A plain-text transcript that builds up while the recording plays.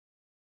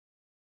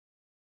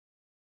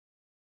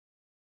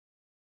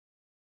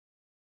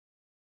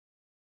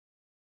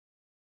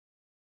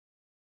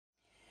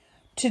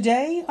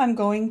Today I'm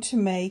going to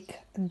make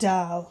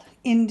Dahl,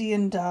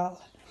 Indian Dahl,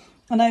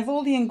 and I have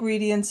all the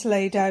ingredients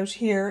laid out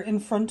here in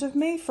front of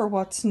me for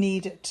what's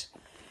needed.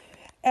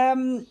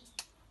 I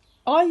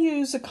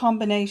use a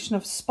combination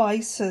of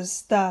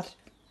spices that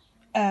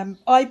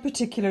I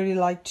particularly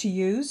like to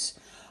use,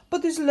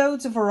 but there's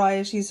loads of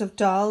varieties of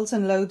dals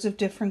and loads of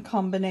different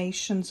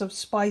combinations of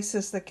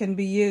spices that can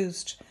be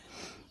used.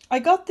 I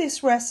got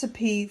this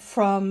recipe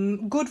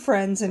from good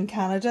friends in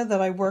Canada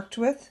that I worked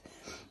with,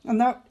 and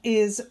that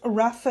is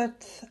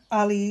Rafat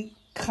Ali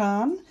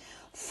Khan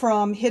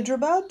from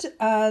Hyderabad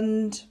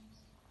and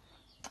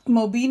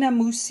Mobina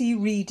Musi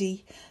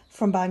Reedy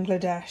from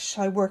Bangladesh.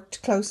 I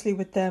worked closely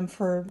with them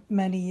for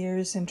many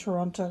years in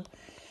Toronto.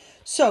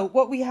 So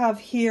what we have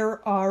here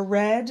are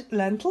red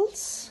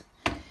lentils.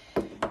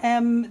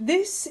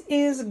 This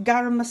is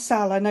garam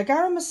masala. Now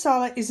garam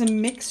masala is a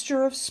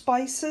mixture of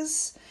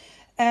spices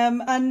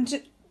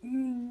and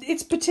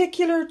it's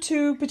particular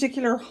to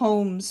particular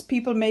homes.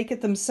 People make it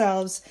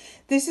themselves.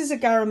 This is a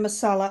garam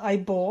masala I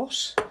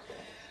bought.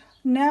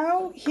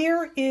 Now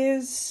here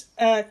is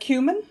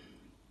cumin,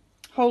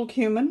 whole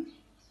cumin.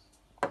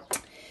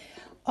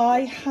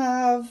 I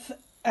have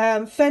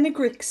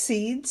fenugreek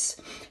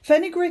seeds.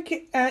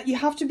 Fenugreek, you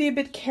have to be a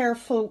bit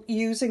careful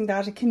using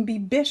that. It can be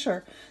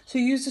bitter. So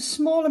use a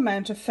small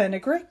amount of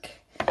fenugreek.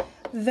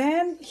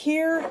 Then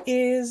here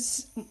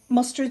is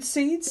mustard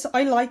seeds.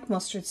 I like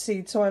mustard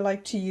seeds, so I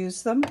like to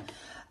use them.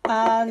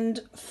 And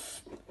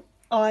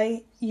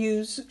I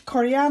use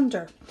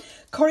coriander.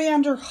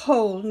 Coriander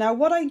whole. Now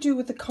what I do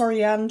with the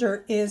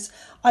coriander is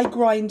I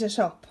grind it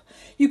up.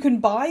 You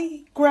can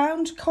buy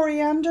ground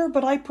coriander,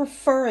 but I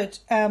prefer it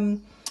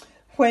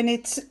when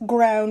it's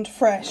ground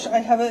fresh. I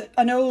have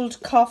an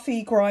old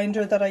coffee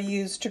grinder that I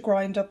use to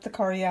grind up the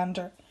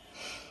coriander.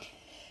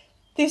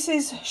 This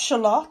is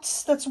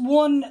shallots. That's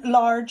one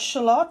large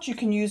shallot. You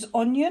can use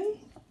onion.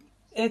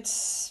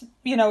 It's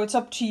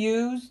up to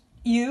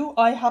you.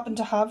 I happen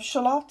to have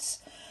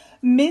shallots.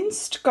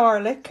 Minced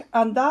garlic,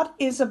 and that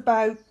is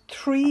about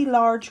 3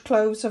 large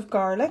cloves of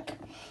garlic.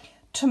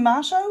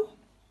 Tomato.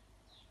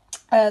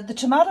 The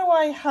tomato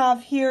I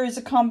have here is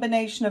a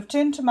combination of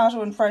tin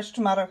tomato and fresh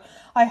tomato.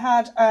 I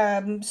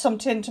had some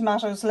tin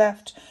tomatoes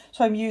left,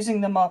 so I'm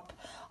using them up.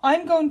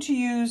 I'm going to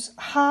use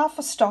half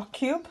a stock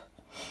cube.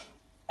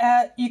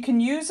 You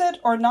can use it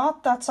or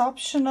not, that's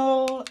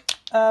optional.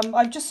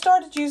 I've just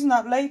started using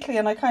that lately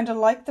and I kind of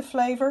like the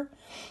flavour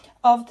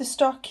of the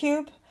stock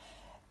cube.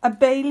 A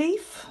bay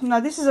leaf. Now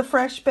this is a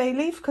fresh bay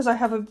leaf because I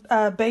have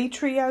a bay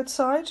tree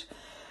outside.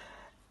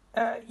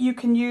 You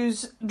can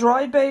use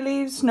dried bay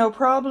leaves, no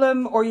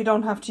problem, or you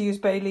don't have to use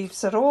bay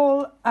leaves at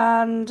all.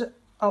 And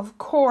of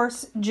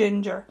course,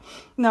 ginger.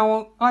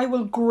 Now I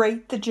will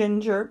grate the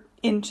ginger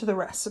into the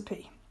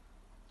recipe.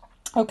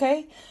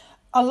 Okay.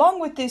 Along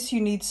with this, you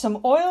need some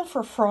oil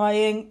for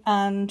frying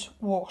and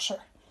water.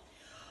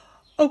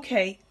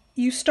 Okay,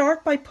 you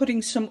start by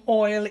putting some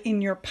oil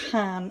in your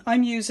pan.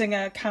 I'm using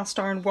a cast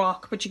iron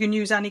wok, but you can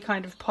use any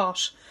kind of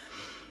pot.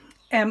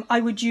 I'm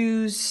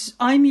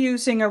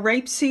using a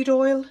rapeseed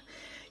oil.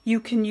 You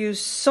can use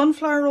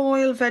sunflower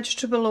oil,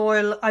 vegetable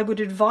oil. I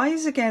would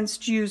advise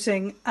against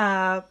using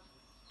an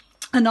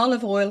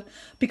olive oil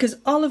because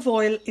olive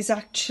oil is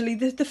actually,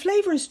 the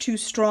flavour is too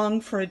strong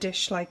for a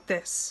dish like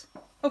this.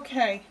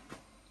 Okay.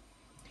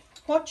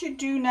 What you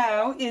do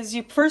now is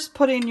you first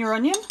put in your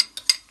onion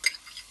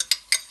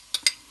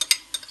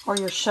or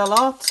your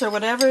shallots or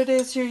whatever it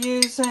is you're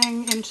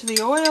using into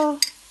the oil.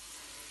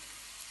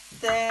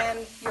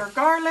 Then your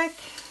garlic,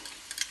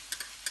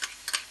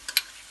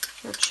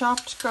 your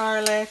chopped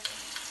garlic.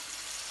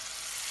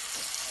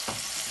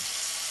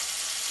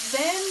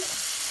 Then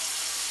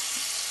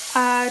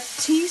a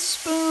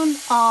teaspoon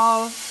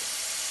of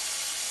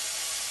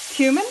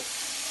cumin.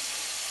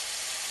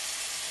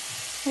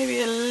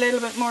 Maybe a little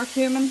bit more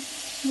cumin,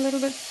 a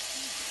little bit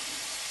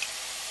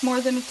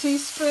more than a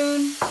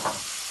teaspoon.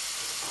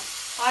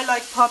 I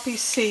like poppy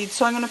seeds,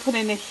 so I'm going to put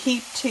in a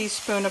heaped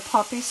teaspoon of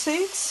poppy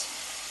seeds.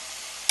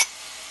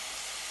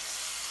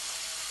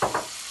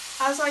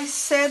 As I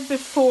said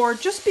before,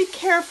 just be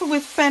careful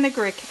with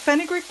fenugreek.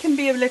 Fenugreek can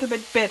be a little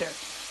bit bitter.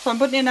 So I'm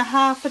putting in a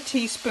half a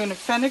teaspoon of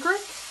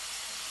fenugreek.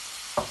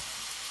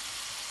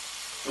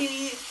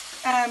 The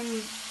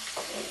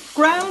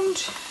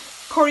ground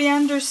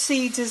coriander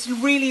seeds is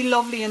really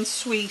lovely and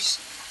sweet,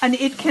 and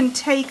it can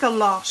take a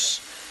lot.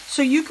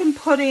 So you can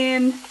put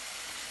in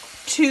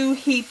 2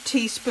 heaped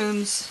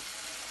teaspoons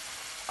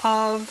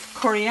of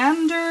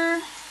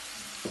coriander,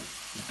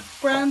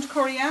 ground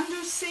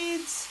coriander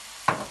seeds,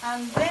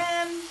 and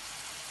then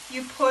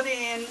you put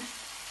in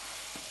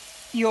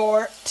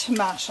your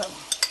tomato.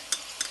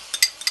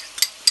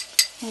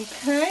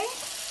 Okay,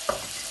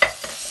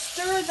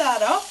 stir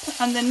that up,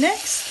 and the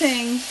next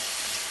thing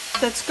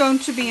that's going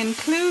to be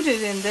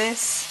included in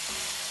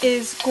this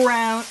is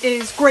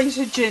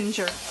grated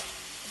ginger.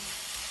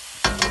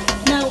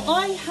 Now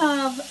I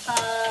have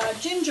a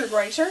ginger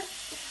grater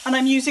and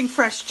I'm using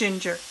fresh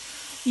ginger.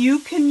 You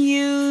can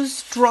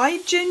use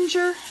dried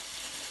ginger,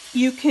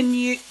 you can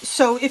use,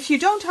 so if you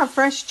don't have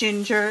fresh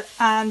ginger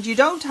and you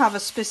don't have a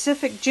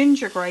specific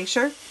ginger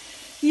grater,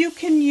 you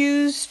can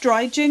use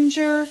dry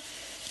ginger,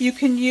 you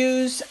can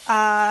use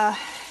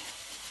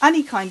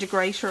any kind of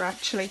grater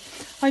actually.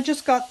 I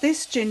just got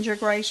this ginger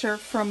grater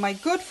from my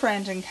good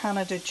friend in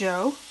Canada,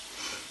 Joe,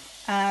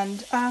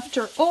 and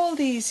after all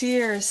these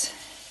years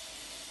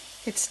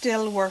it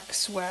still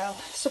works well.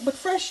 So, but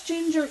fresh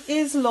ginger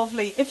is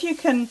lovely. If you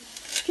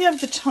have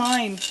the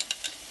time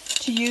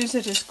to use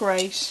it, is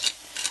great.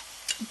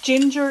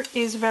 Ginger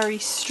is very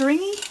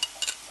stringy,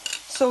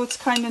 so it's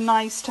kind of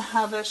nice to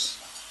have it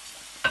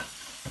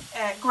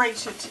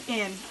grated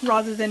in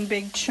rather than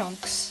big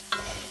chunks.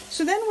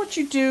 So then what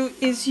you do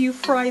is you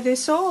fry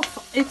this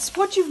off. It's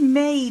what you've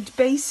made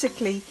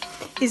basically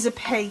is a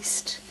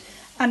paste,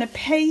 and a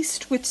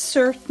paste with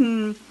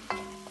certain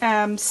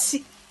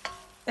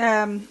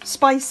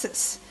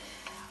spices.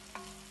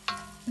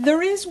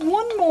 There is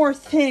one more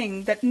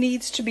thing that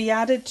needs to be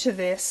added to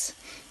this,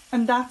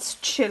 and that's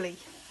chili.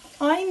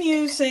 I'm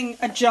using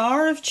a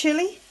jar of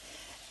chili,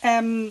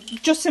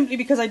 just simply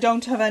because I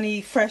don't have any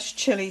fresh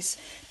chilies.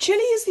 Chili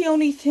is the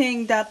only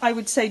thing that I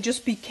would say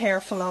just be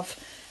careful of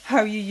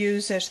how you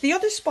use it. The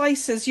other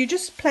spices, you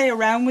just play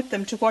around with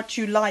them to what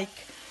you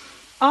like.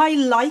 I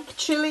like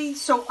chili,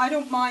 so I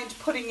don't mind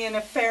putting in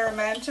a fair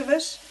amount of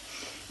it.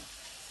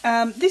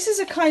 This is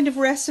a kind of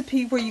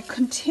recipe where you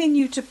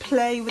continue to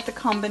play with the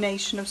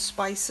combination of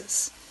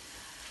spices.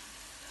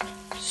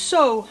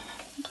 So,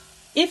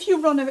 if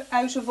you run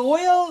out of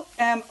oil,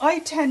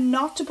 I tend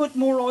not to put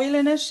more oil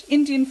in it.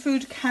 Indian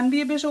food can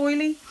be a bit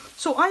oily,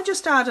 so I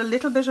just add a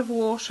little bit of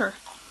water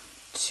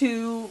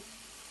to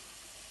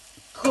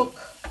cook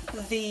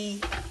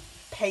the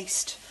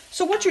paste.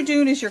 So what you're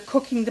doing is you're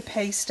cooking the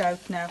paste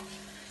out now.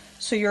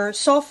 So you're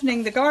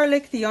softening the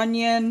garlic, the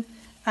onion,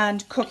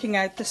 and cooking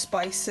out the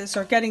spices,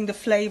 or getting the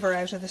flavour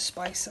out of the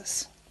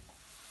spices.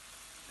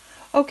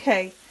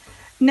 Okay,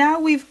 now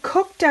we've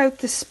cooked out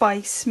the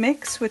spice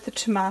mix with the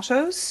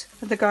tomatoes,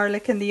 the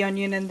garlic and the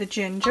onion and the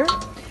ginger.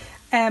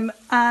 And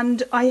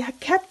I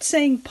kept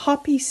saying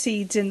poppy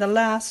seeds in the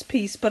last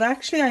piece, but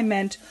actually I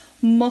meant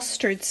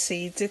mustard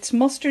seeds. It's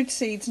mustard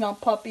seeds,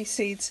 not poppy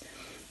seeds.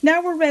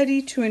 Now we're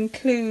ready to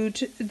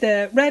include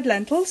the red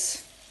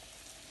lentils.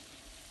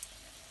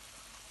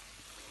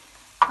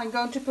 I'm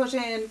going to put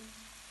in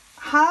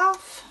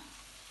half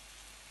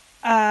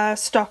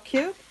stock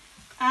cube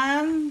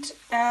and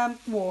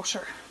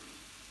water.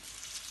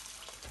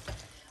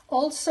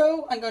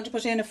 Also, I'm going to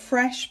put in a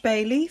fresh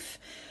bay leaf.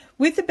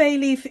 With the bay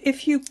leaf,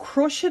 if you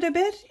crush it a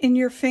bit in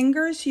your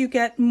fingers, you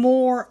get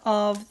more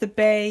of the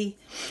bay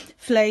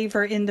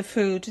flavour in the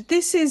food.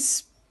 This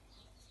is,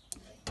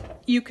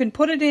 you can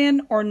put it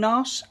in or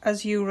not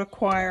as you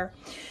require.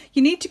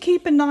 You need to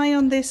keep an eye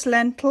on this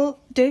lentil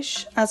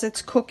dish as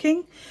it's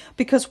cooking,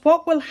 because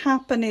what will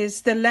happen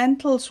is the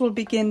lentils will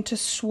begin to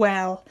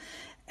swell,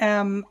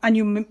 and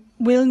you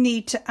will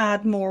need to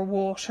add more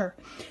water.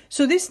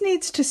 So this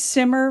needs to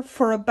simmer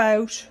for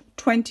about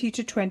 20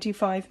 to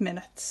 25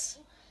 minutes.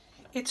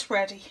 It's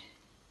ready.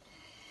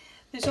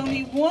 There's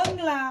only one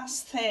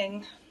last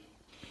thing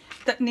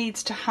that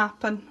needs to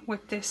happen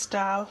with this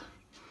dal.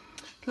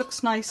 It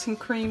looks nice and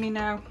creamy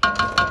now.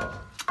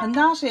 And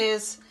that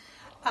is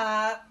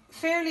a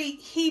fairly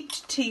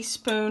heaped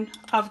teaspoon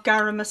of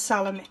garam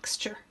masala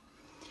mixture.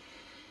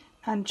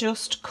 And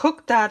just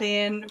cook that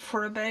in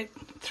for about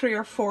 3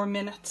 or 4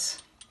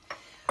 minutes.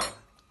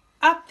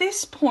 At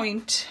this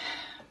point,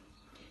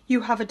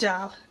 you have a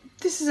dal.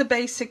 This is a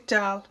basic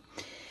dal.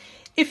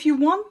 If you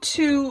want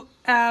to,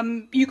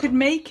 you could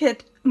make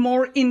it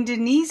more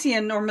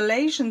Indonesian or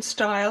Malaysian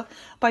style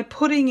by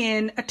putting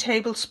in a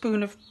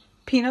tablespoon of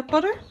peanut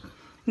butter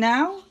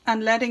now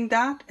and letting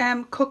that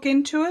cook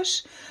into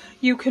it.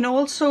 You can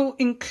also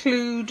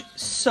include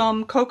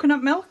some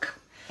coconut milk.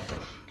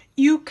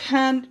 You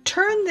can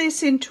turn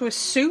this into a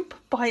soup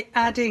by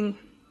adding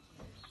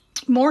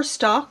more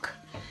stock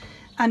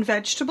and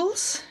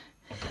vegetables.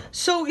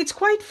 So it's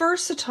quite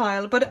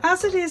versatile, but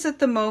as it is at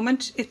the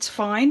moment, it's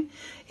fine.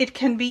 It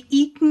can be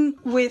eaten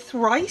with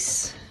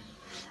rice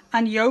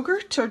and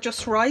yogurt, or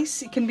just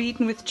rice. It can be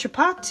eaten with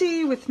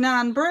chapati, with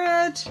naan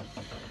bread,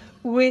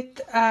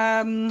 with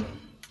a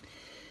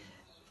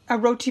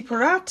roti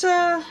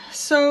paratha.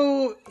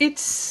 So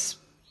it's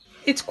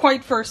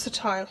quite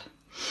versatile.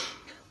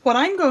 What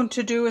I'm going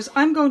to do is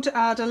I'm going to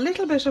add a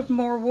little bit of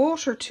more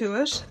water to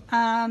it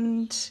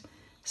and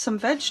some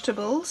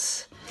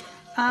vegetables,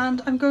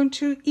 and I'm going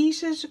to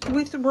eat it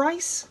with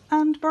rice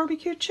and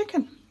barbecued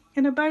chicken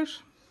in about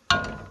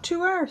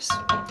 2 hours.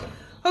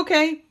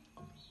 Okay,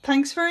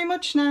 thanks very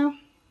much now.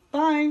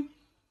 Bye.